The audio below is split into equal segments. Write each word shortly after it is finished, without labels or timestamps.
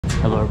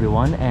Hello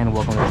everyone, and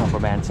welcome to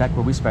Jumperman Tech,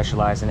 where we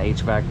specialize in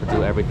HVAC but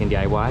do everything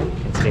DIY.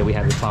 And today we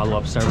have a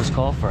follow-up service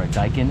call for a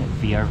Daikin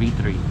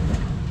VRVIII.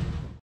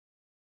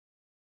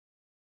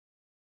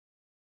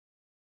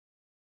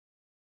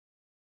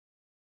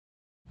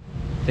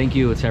 Thank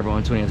you to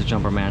everyone tuning into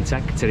Jumperman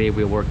Tech. Today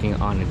we're working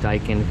on a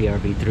Daikin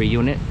VRVIII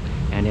unit,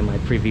 and in my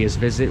previous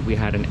visit we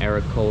had an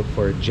error code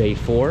for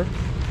J4,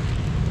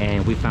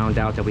 and we found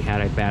out that we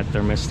had a bad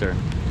thermistor.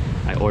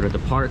 I ordered the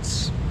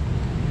parts.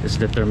 This is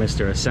the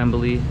thermistor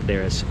assembly.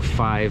 There's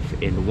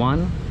 5 in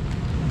 1,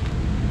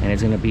 and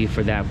it's going to be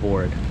for that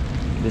board.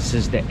 This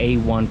is the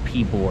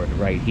A1P board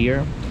right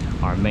here,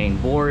 our main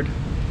board,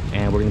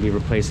 and we're going to be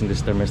replacing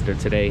this thermistor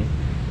today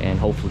and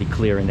hopefully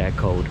clearing that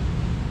code.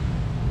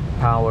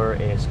 Power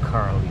is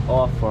currently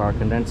off for our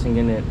condensing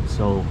unit,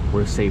 so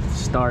we're safe to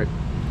start.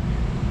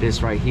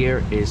 This right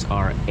here is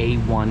our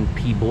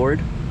A1P board,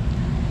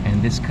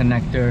 and this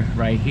connector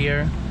right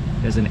here,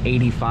 there's an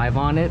 85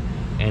 on it.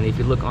 And if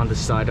you look on the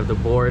side of the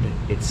board,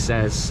 it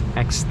says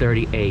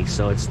X30A.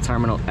 So it's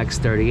terminal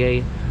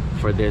X30A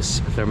for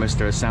this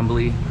thermistor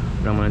assembly.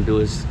 What I'm gonna do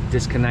is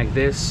disconnect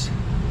this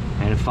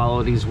and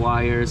follow these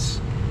wires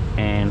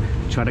and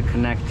try to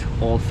connect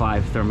all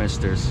 5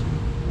 thermistors.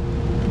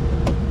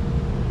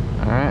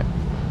 All right,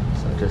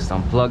 so just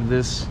unplug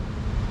this.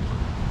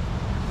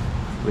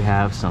 We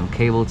have some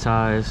cable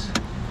ties.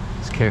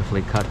 Just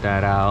carefully cut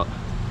that out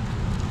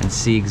and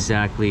see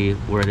exactly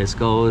where this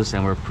goes.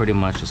 And we're pretty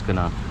much just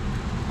gonna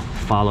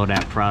follow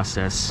that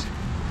process.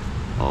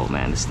 Oh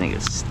man, this thing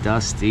is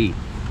dusty.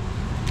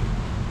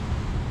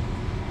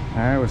 All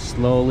right, we're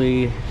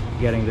slowly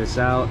getting this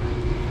out.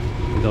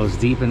 It goes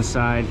deep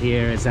inside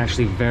here. It's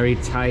actually very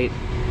tight.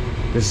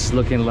 This is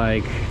looking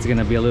like it's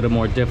gonna be a little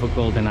more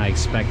difficult than I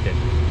expected.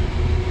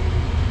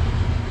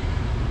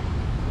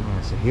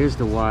 Yeah, so here's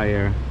the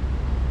wire.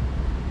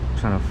 I'm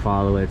trying to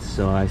follow it.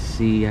 So I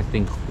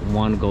think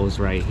one goes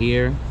right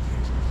here.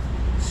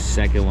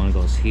 Second one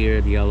goes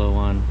here, the yellow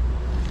one.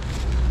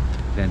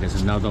 Then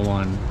there's another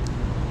one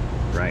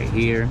right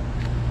here.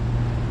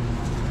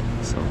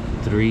 So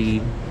 3.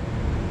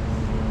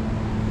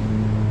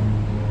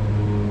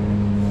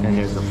 And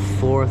there's a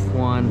 4th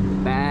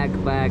one back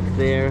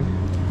there.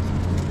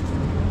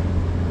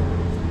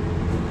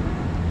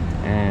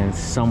 And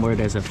somewhere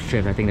there's a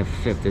 5th. I think the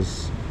 5th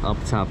is up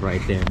top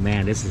right there.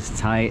 Man, this is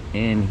tight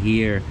in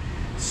here.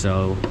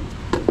 So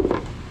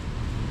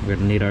we're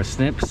gonna need our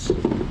snips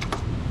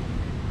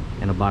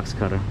and a box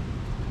cutter.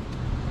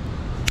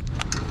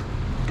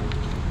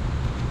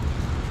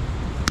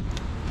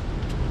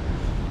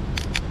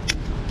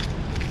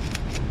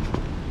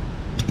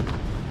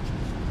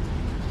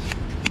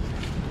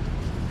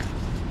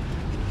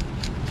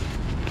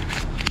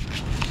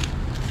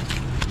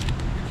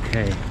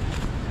 Okay,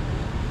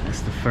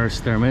 that's the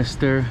first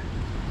thermistor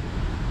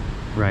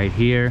right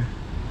here.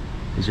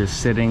 It's just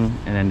sitting,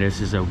 and then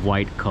this is a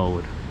white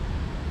code.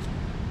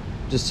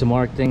 Just to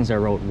mark things, I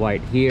wrote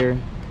white here,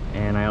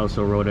 and I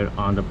also wrote it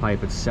on the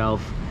pipe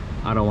itself.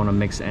 I don't want to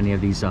mix any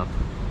of these up.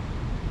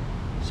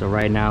 So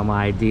right now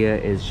my idea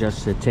is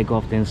just to take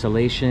off the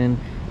insulation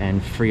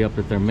and free up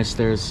the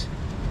thermistors.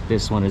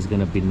 This one is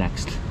going to be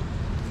next.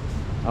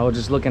 I was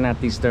just looking at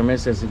these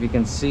thermistors. If you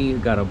can see,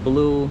 got a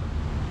blue,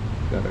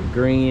 got a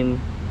green,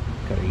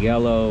 got a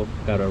yellow,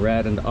 got a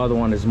red, and the other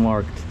one is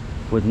marked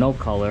with no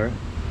color,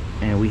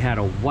 and we had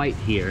a white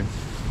here.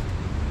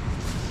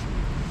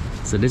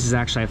 So this is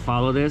actually, I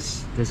follow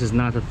this. This is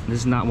not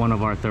one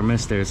of our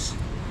thermistors.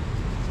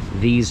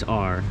 These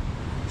are.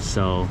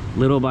 So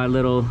little by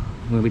little,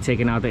 we'll be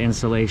taking out the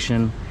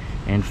insulation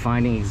and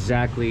finding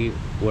exactly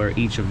where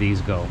each of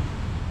these go.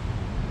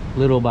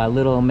 Little by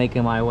little, I'm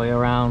making my way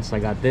around. So I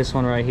got this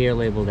one right here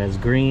labeled as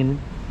green.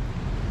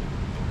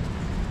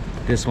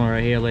 This one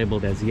right here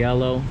labeled as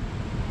yellow.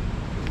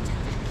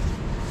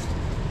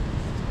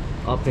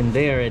 Up in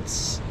there,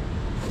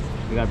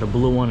 we got the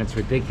blue one, it's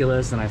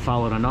ridiculous. And I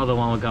followed another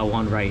one, we got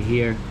one right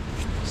here.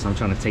 So I'm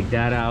trying to take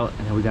that out,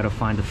 and then we got to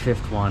find the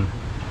 5th one.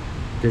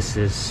 This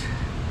is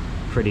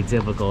pretty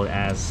difficult,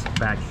 as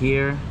back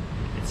here,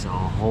 it's a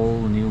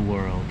whole new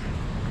world.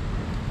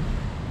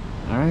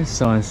 All right,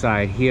 so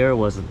inside here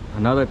was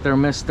another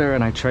thermistor,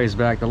 and I traced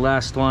back the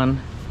last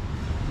one.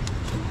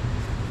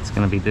 It's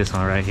gonna be this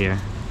one right here,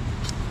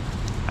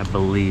 I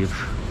believe.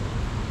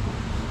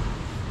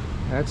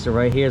 All right, so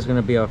right here is going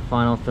to be our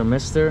final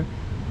thermistor.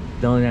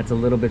 The only thing that's a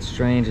little bit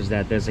strange is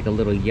that there's like a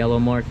little yellow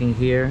marking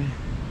here,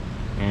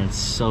 and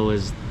so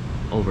is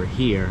over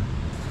here.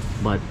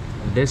 But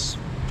this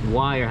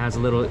wire has a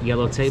little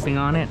yellow taping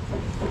on it,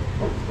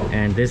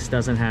 and this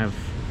doesn't have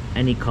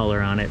any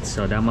color on it,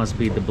 so that must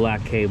be the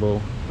black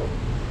cable.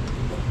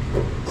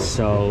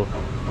 So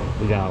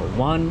we got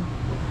 1,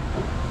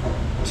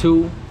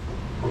 2,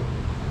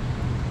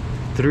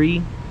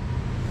 3,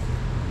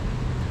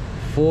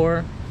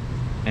 4,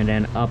 and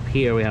then up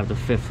here we have the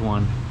 5th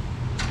one.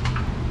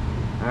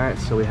 All right,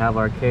 so we have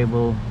our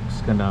cable.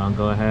 Just gonna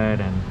go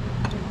ahead and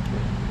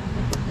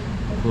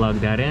plug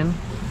that in.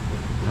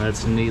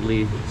 Let's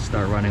neatly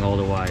start running all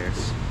the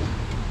wires.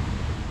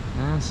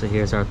 So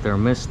here's our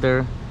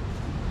thermistor.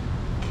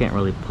 can't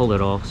really pull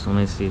it off, so let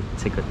me see,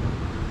 take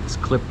this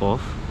clip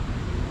off.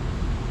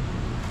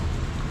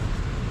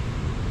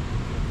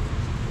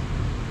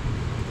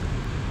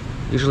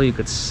 Usually you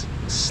could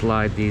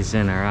slide these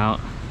in or out,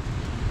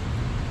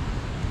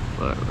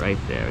 but right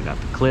there I got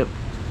the clip,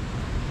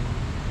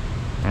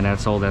 and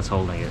that's all that's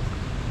holding it.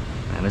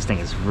 And this thing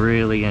is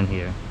really in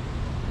here.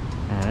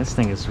 And this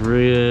thing is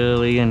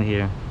really in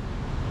here.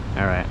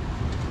 All right,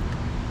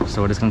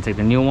 so we're just gonna take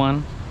the new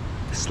one,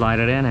 slide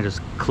it in, and just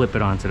clip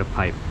it onto the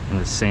pipe in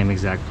the same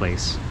exact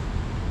place.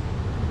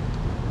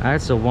 All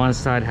right, so one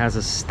side has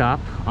a stop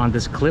on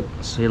this clip,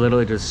 so you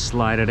literally just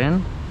slide it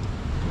in,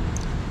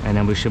 and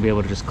then we should be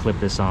able to just clip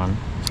this on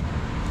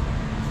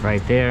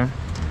right there,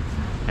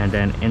 and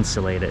then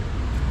insulate it.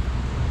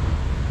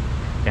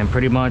 And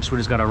pretty much we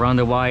just gotta run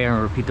the wire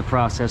and repeat the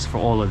process for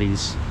all of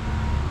these.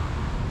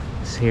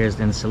 So here's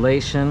the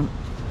insulation.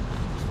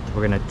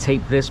 We're gonna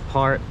tape this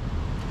part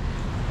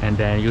and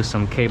then use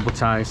some cable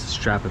ties to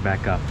strap it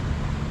back up.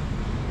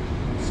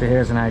 So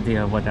here's an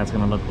idea of what that's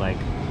gonna look like.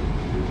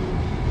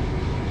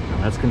 Now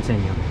let's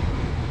continue.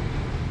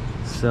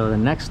 So the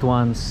next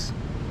one's,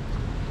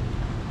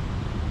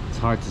 it's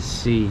hard to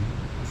see.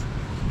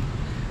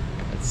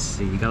 Let's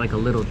see, you got like a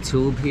little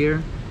tube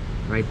here,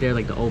 right there,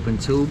 like the open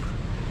tube.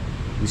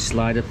 You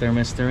slide the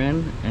thermistor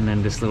in, and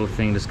then this little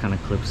thing just kind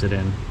of clips it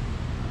in.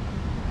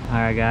 All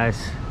right,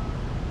 guys,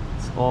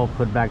 it's all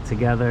put back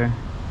together.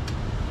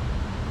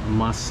 I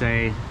must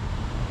say,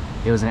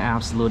 it was an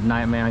absolute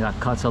nightmare. I got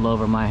cuts all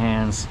over my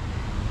hands.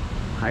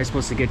 How are you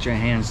supposed to get your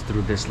hands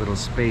through this little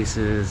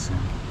spaces, and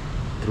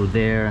through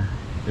there?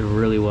 It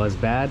really was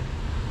bad,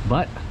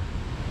 but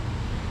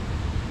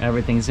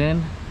everything's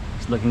in.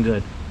 It's looking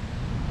good.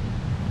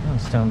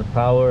 Let's turn the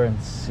power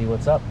and see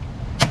what's up.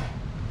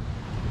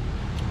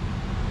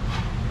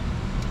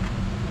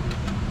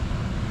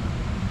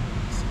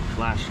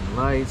 Flashing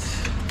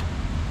lights.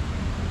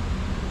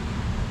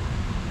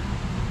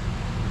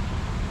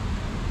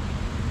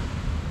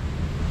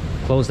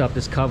 Closed up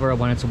this cover. I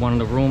went into one of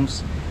the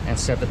rooms and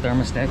set the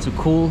thermostat to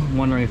cool,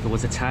 wondering if it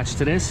was attached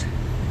to this,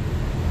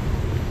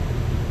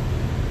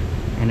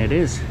 and it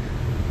is.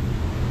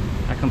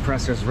 That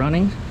compressor's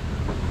running,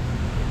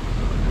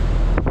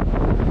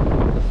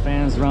 the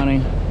fan's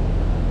running.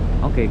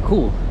 Okay,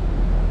 cool.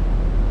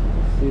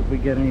 Let's see if we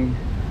get any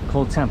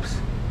cold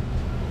temps.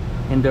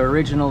 In the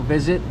original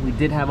visit, we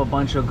did have a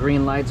bunch of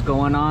green lights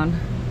going on,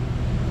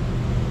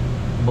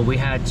 but we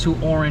had two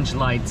orange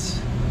lights.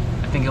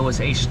 I think it was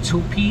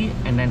H2P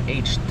and then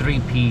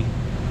H3P.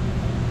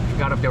 I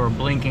forgot if they were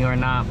blinking or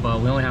not, but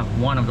we only have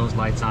one of those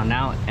lights on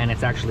now, and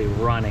it's actually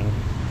running.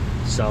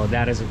 So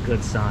that is a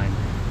good sign.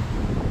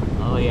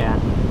 Oh yeah,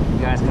 you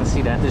guys can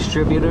see that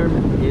distributor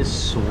is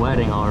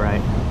sweating all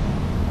right.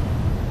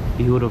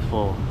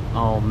 Beautiful.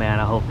 Oh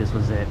man, I hope this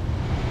was it.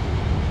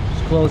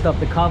 Closed up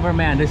the cover.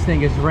 Man, this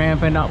thing is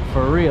ramping up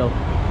for real.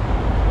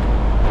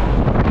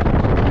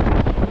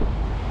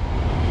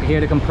 You hear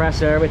the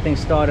compressor, everything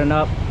starting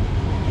up,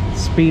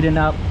 speeding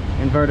up,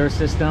 inverter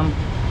system.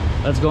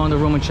 Let's go in the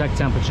room and check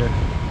temperature.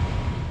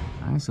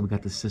 All right, so we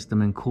got the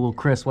system in cool.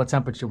 Chris, what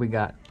temperature we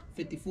got?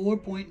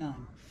 54.9.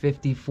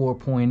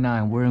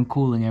 54.9. We're in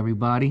cooling,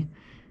 everybody.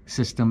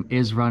 System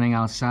is running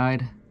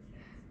outside.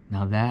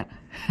 Now that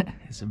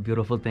is a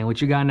beautiful thing.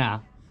 What you got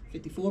now?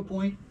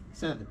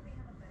 54.7.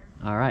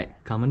 All right,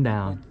 coming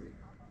down.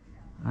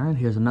 All right,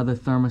 here's another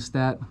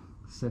thermostat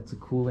set to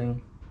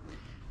cooling.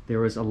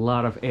 There is a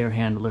lot of air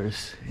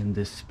handlers in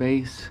this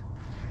space.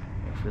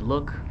 If we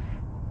look,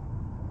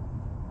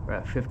 we're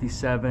at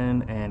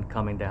 57 and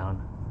coming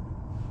down.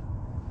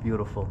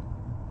 Beautiful.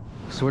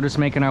 So we're just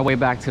making our way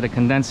back to the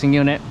condensing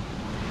unit.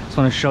 Just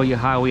want to show you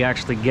how we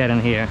actually get in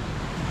here.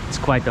 It's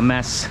quite the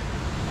mess.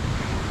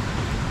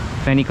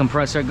 If any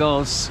compressor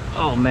goes,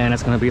 oh man,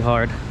 it's gonna be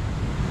hard.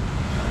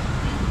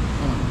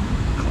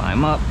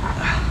 Climb up.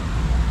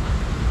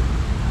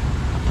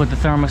 Put the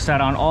thermostat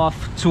on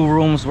off. Two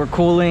rooms were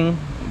cooling.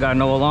 Got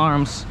no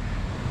alarms,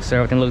 so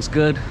everything looks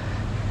good.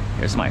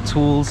 Here's my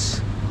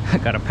tools. I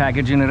got a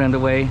package unit in the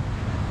way.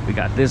 We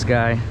got this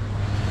guy.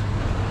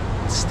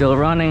 It's still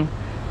running.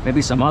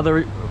 Maybe some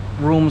other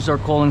rooms are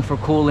calling for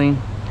cooling,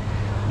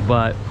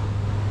 but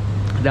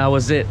that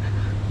was it.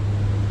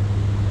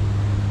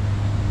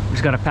 We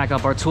just gotta pack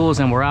up our tools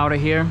and we're out of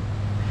here.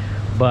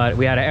 But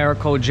we had an error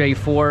code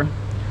J4.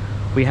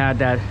 We had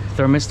that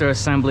thermistor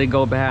assembly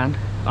go bad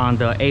on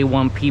the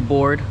A1P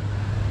board.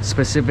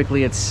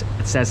 Specifically, it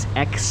says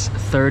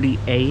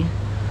X30A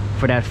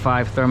for that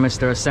 5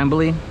 thermistor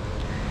assembly.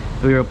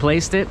 We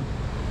replaced it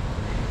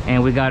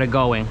and we got it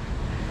going.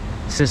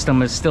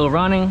 System is still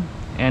running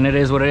and it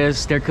is what it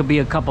is. There could be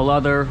a couple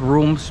other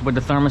rooms where the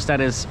thermostat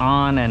is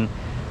on and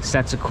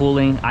set to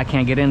cooling. I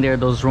can't get in there.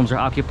 Those rooms are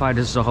occupied.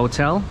 This is a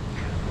hotel.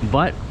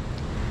 But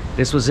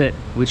this was it.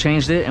 We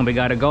changed it and we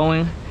got it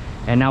going.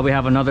 And now we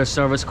have another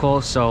service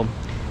call. So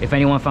if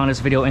anyone found this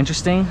video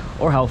interesting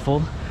or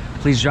helpful,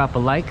 please drop a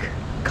like,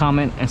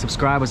 comment, and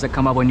subscribe as I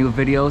come up with new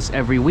videos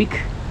every week.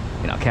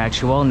 And I'll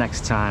catch you all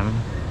next time.